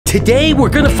Today we're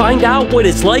gonna find out what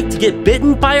it's like to get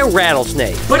bitten by a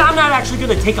rattlesnake. But I'm not actually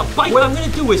gonna take a bite. What I'm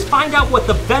gonna do is find out what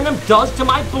the venom does to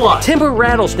my blood. Timber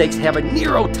rattlesnakes have a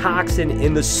neurotoxin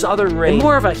in the southern range and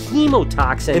more of a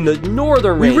hemotoxin in the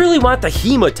northern range. We really want the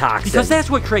hemotoxin because that's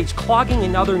what creates clogging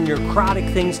and other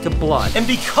necrotic things to blood. And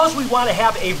because we want to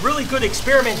have a really good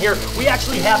experiment here, we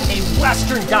actually have a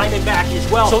western diamondback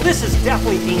as well. So this is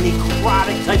definitely a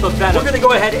necrotic type of venom. We're gonna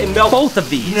go ahead and milk both of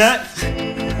these.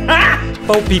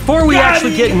 But before we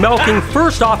actually get milking,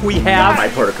 first off we have my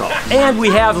protocol. And we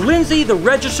have Lindsay, the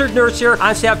registered nurse here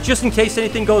on staff, just in case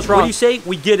anything goes wrong. What do you say?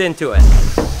 We get into it.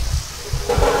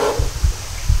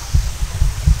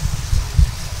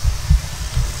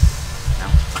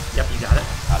 Yep, you got it.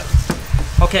 Got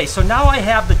it. Okay, so now I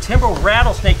have the timber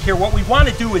rattlesnake here. What we want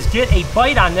to do is get a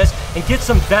bite on this and get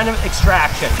some venom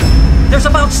extraction. There's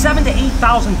about 7,000 to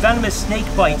 8,000 venomous snake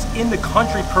bites in the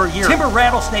country per year. Timber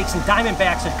rattlesnakes and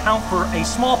diamondbacks account for a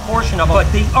small portion of them,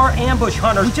 but they are ambush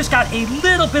hunters. We just got a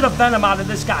little bit of venom out of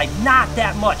this guy, not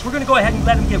that much. We're gonna go ahead and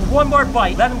let him get one more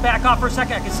bite. Let him back off for a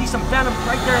second. I can see some venom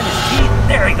right there in his teeth.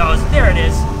 There he goes, there it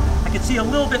is. I can see a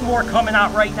little bit more coming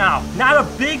out right now. Not a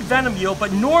big venom yield,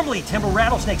 but normally timber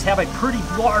rattlesnakes have a pretty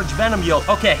large venom yield.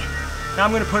 Okay, now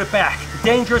I'm gonna put it back. The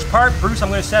dangerous part, Bruce, I'm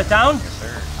gonna set down. Yes,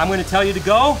 sir. I'm gonna tell you to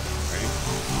go.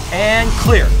 And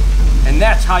clear. And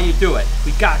that's how you do it.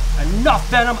 We got enough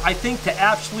venom, I think, to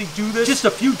actually do this. Just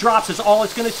a few drops is all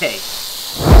it's gonna take.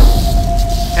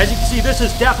 As you can see, this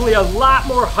is definitely a lot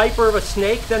more hyper of a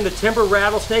snake than the timber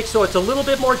rattlesnake, so it's a little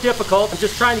bit more difficult. I'm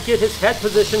just trying to get his head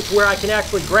positioned to where I can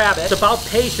actually grab it. It's about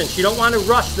patience. You don't want to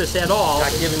rush this at all.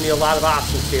 Not giving me a lot of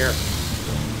options here.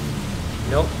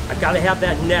 Nope, I've got to have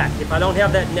that neck. If I don't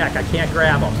have that neck, I can't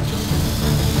grab him.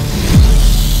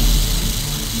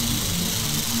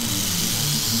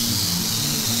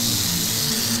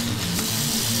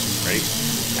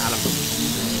 Got him.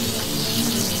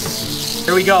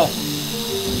 Here we go.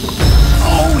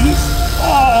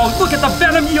 Oh, look at the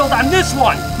venom yield on this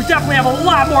one. We definitely have a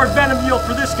lot more venom yield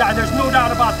for this guy. There's no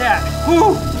doubt about that.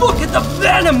 Ooh, look at the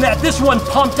venom that this one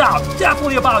pumped out.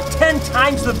 Definitely about 10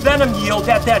 times the venom yield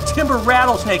that that timber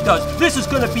rattlesnake does. This is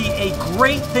going to be a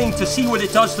great thing to see what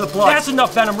it does to the blood. That's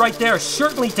enough venom right there,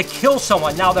 certainly to kill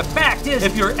someone. Now, the fact is,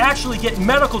 if you're actually getting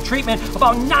medical treatment,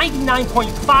 about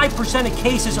 99.5% of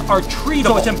cases are treatable.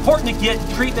 So it's important to get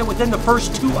treatment within the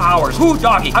first 2 hours. Ooh,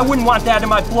 doggy, I wouldn't want that in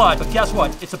my blood. But guess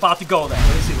what? It's about to go there.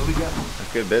 Let me see what we got. That's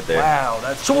a good bit there. Wow.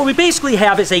 So what we basically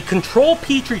have is a control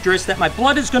petri dish that my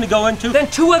blood is going to go into, then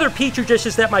 2 other petri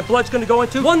dishes that my blood's going to go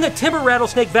into. One, the timber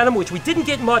rattlesnake venom, which we didn't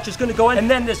get much, is going to go in, and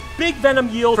then this big venom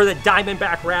yield for the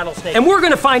diamondback rattlesnake. And we're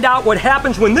going to find out what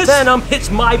happens when this venom hits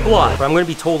my blood. But I'm going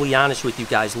to be totally honest with you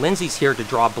guys. Lindsay's here to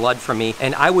draw blood from me,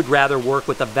 and I would rather work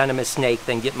with a venomous snake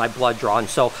than get my blood drawn.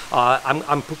 So I'm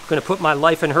going to put my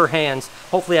life in her hands.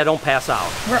 Hopefully I don't pass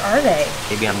out. Where are they?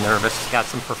 Maybe I'm nervous. Got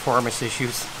some performance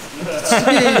issues.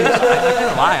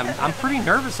 I'm pretty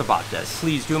nervous about this.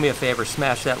 Please do me a favor,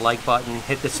 smash that like button,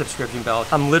 hit the subscription bell.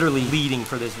 I'm literally bleeding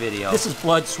for this video. This is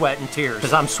blood, sweat, and tears,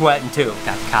 because I'm sweating too.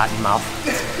 Got cotton mouth.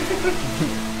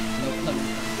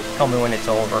 Tell me when it's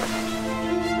over.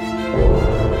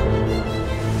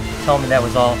 Tell me that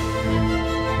was all.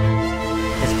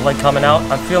 Is blood coming out?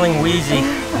 I'm feeling wheezy.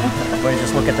 I'm going to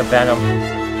just look at the venom.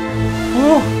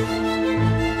 Woo.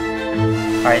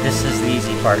 All right, this is the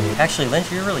easy part. Actually,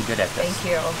 Lindsay, you're really good at this.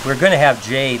 Thank you. We're going to have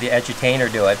Jay, the edutainer,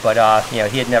 do it, but you know,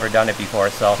 he had never done it before,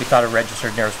 so we thought a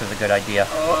registered nurse was a good idea.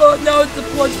 Oh, no, the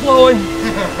blood's flowing.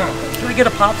 Can we get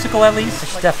a popsicle at least? I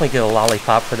should definitely get a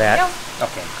lollipop for that. Yeah.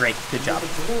 Okay, great, good job.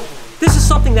 This is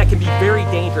something that can be very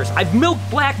dangerous. I've milked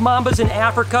black mambas in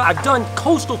Africa. I've done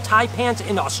coastal taipans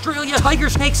in Australia, tiger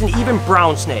snakes, and even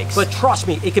brown snakes. But trust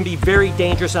me, it can be very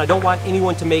dangerous, and I don't want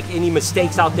anyone to make any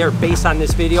mistakes out there based on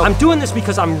this video. I'm doing this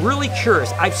because I'm really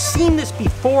curious. I've seen this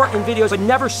before in videos, but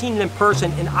never seen it in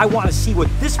person, and I want to see what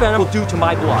this venom will do to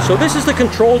my blood. So this is the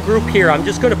control group here. I'm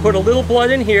just going to put a little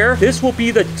blood in here. This will be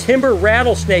the timber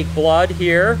rattlesnake blood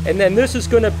here, and then this is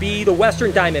going to be the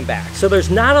western diamondback. So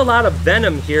there's not a lot of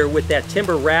venom here with that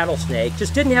timber rattlesnake.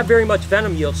 Just didn't have very much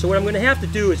venom yield, so what I'm going to have to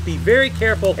do is be very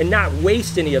careful and not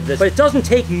waste any of this. But it doesn't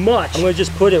take much. I'm going to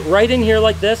just put it right in here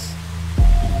like this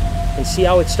and see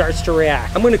how it starts to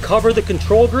react. I'm going to cover the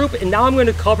control group, and now I'm going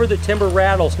to cover the timber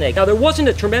rattlesnake. Now, there wasn't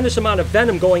a tremendous amount of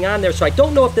venom going on there, so I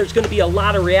don't know if there's going to be a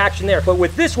lot of reaction there, but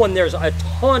with this one, there's a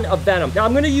ton of venom. Now,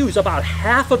 I'm going to use about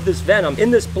half of this venom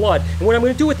in this blood, and what I'm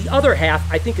going to do with the other half,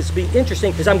 I think is to be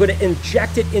interesting, because I'm going to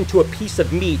inject it into a piece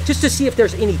of meat, just to see if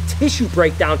there's any tissue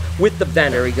breakdown with the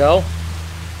venom. There we go.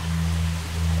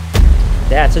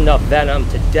 That's enough venom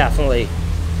to definitely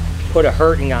put a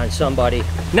hurting on somebody.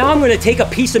 Now I'm gonna take a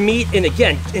piece of meat and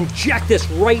again, inject this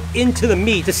right into the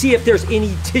meat to see if there's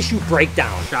any tissue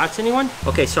breakdown. Shots, anyone?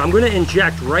 Okay, so I'm gonna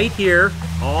inject right here,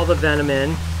 all the venom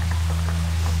in.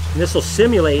 And this will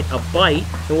simulate a bite,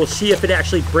 and we'll see if it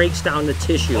actually breaks down the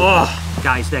tissue. Oh,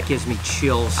 guys, that gives me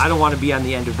chills. I don't want to be on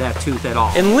the end of that tooth at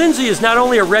all. And Lindsay is not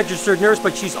only a registered nurse,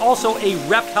 but she's also a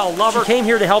reptile lover. She came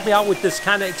here to help me out with this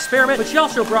kind of experiment, but she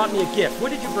also brought me a gift.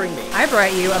 What did you bring me? I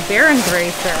brought you a Baron's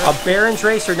Racer. A Baron's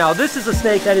Racer. Now, this is a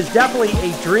snake that is definitely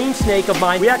a dream snake of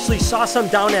mine. We actually saw some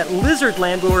down at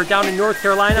Lizardland when we were down in North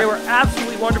Carolina. They were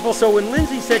absolutely wonderful. So when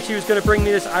Lindsay said she was going to bring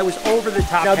me this, I was over the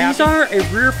top. Now, these are a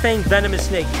rear fang venomous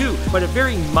snake too, but a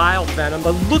very mild venom.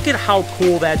 But look at how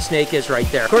cool that snake is right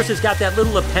there. Of course, it's got that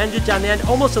little appendage on the end,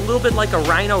 almost a little bit like a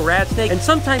rhino rat snake. And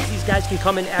sometimes these guys can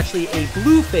come in actually a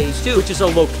blue phase too, which is a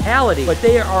locality, but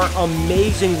they are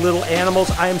amazing little animals.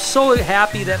 I am so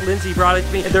happy that Lindsay brought it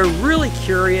to me. They're really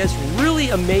curious, really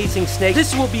amazing snakes.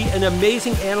 This will be an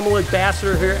amazing animal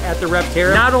ambassador here at the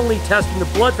Reptarium. Not only testing the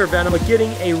blood for venom, but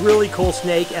getting a really cool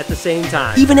snake at the same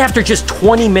time. Even after just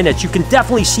 20 minutes, you can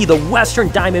definitely see the Western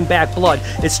Diamondback blood.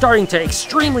 It's starting to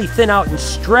extremely thin out and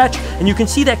stretch, and you can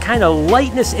see that kind of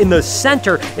lightness in the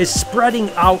center is spreading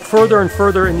out further and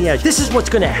further in the edge. This is what's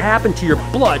going to happen to your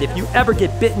blood if you ever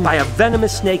get bitten by a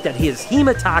venomous snake that is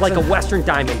hemotoxic like a Western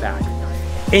Diamondback.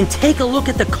 And take a look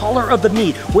at the color of the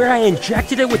meat. Where I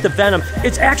injected it with the venom,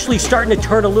 it's actually starting to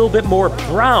turn a little bit more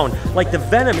brown, like the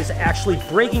venom is actually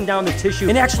breaking down the tissue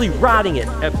and actually rotting it,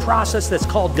 a process that's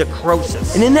called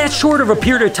necrosis. And in that short of a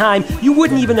period of time, you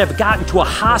wouldn't even have gotten to a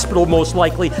hospital most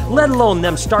likely, let alone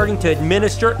them starting to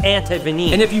administer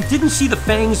anti-venom. And if you didn't see the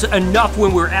fangs enough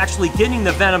when we were actually getting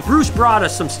the venom, Bruce brought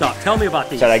us some stuff. Tell me about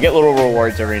these. So I get little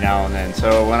rewards every now and then.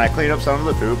 So when I clean up some of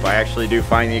the poop, I actually do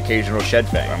find the occasional shed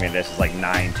fang. I mean, this is like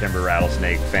 9 timber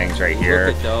rattlesnake fangs right here.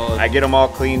 Look at those. I get them all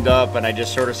cleaned up and I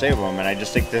just sort of save them, and I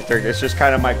just think that it's just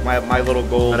kind of my little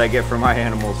goal that I get from my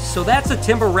animals. So that's a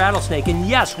timber rattlesnake, and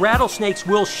yes, rattlesnakes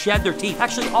will shed their teeth.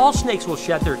 Actually, all snakes will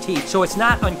shed their teeth, so it's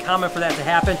not uncommon for that to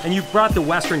happen. And you brought the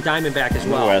Western Diamondback as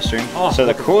well. The Western. Oh, so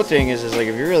the cool thing is like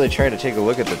if you really try to take a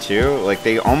look at the two, like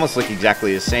they almost look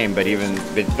exactly the same, but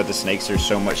the snakes are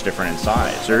so much different in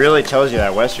size. So it really tells you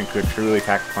that Western could truly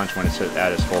pack a punch when it's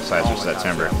at its full size, versus that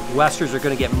timber. Yeah. Westerns are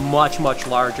going to get much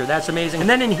larger. That's amazing. And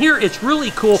then in here, it's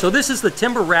really cool. So this is the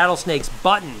timber rattlesnake's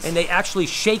buttons, and they actually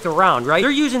shake around, right? They're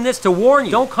using this to warn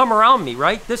you, don't come around me,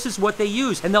 right? This is what they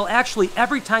use. And they'll actually,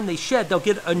 every time they shed, they'll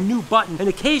get a new button, and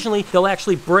occasionally they'll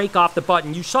actually break off the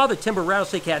button. You saw the timber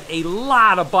rattlesnake had a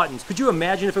lot of buttons. Could you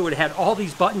imagine if it would have had all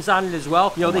these buttons on it as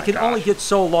well? You know, they can only get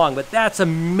so long, but that's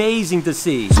amazing to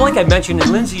see. So like I mentioned,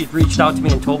 and Lindsay had reached out to me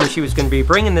and told me she was going to be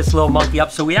bringing this little monkey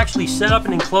up, so we actually set up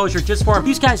an enclosure just for him.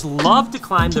 These guys love to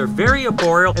climb. They're very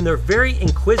arboreal and they're very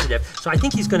inquisitive, so I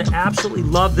think he's going to absolutely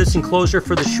love this enclosure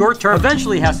for the short term.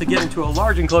 Eventually he has to get into a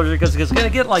large enclosure because it's going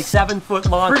to get like 7 foot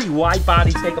long, pretty wide body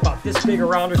snake, about this big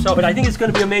around or so, but I think it's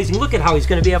going to be amazing. Look at how he's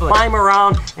going to be able to climb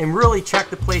around and really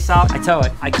check the place out. I tell you,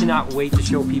 I cannot wait to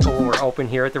show people when we're open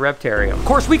here at the Reptarium. Of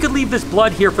course, we could leave this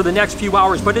blood here for the next few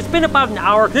hours, but it's been about an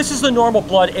hour. This is the normal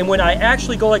blood, and when I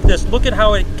actually go like this, look at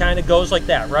how it kind of goes like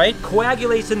that, right?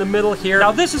 Coagulates in the middle here.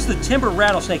 Now this is the timber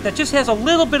rattlesnake that just has a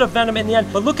little bit of venom in the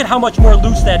end, but look at how much more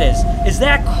loose that is. Is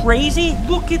that crazy?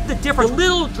 Look at the difference. A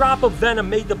little drop of venom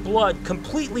made the blood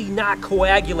completely not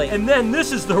coagulate. And then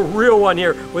this is the real one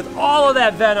here with all of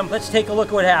that venom. Let's take a look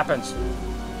at what happens.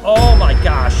 Oh my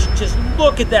gosh, just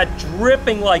look at that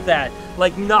dripping like that.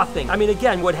 Like nothing. I mean,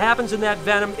 again, what happens in that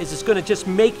venom is it's going to just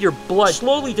make your blood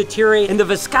slowly deteriorate, and the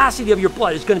viscosity of your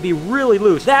blood is going to be really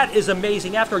loose. That is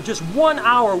amazing. After just 1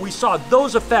 hour, we saw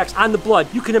those effects on the blood.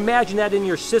 You can imagine that in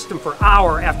your system for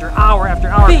hour after hour after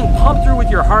hour, being pumped through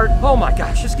with your heart. Oh my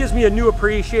gosh, this gives me a new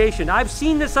appreciation. I've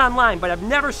seen this online, but I've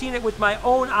never seen it with my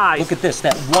own eyes. Look at this,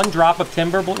 that 1 drop of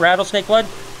timber rattlesnake blood.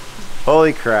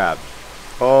 Holy crap.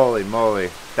 Holy moly.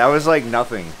 That was like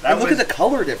nothing. Look at the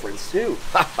color difference too.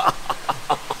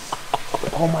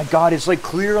 Oh my god, it's like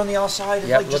clear on the outside.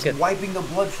 It's like just wiping the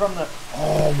blood from the...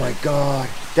 Oh my god.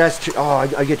 That's... Oh,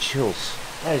 I get chills.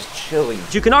 That is chilling.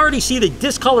 You can already see the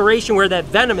discoloration where that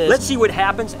venom is. Let's see what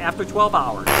happens after 12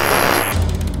 hours.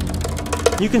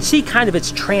 You can see kind of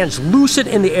it's translucent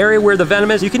in the area where the venom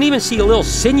is. You can even see a little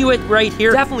sinuate right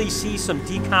here. Definitely see some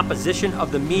decomposition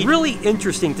of the meat. Really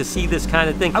interesting to see this kind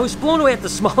of thing. I was blown away at the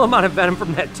small amount of venom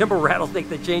from that timber rattlesnake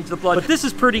that changed the blood. But this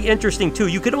is pretty interesting too.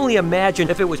 You could only imagine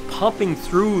if it was pumping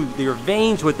through your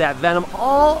veins with that venom.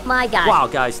 Oh my gosh. Wow,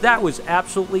 guys, that was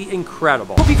absolutely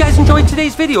incredible. Hope you guys enjoyed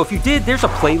today's video. If you did, there's a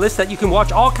playlist that you can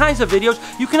watch all kinds of videos.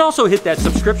 You can also hit that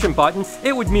subscription button.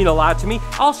 It would mean a lot to me.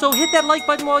 Also, hit that like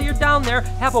button while you're down there.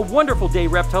 Have a wonderful day,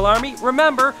 Reptile Army.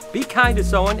 Remember, be kind to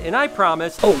someone, and I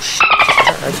promise. Oh, shit.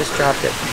 I just dropped it.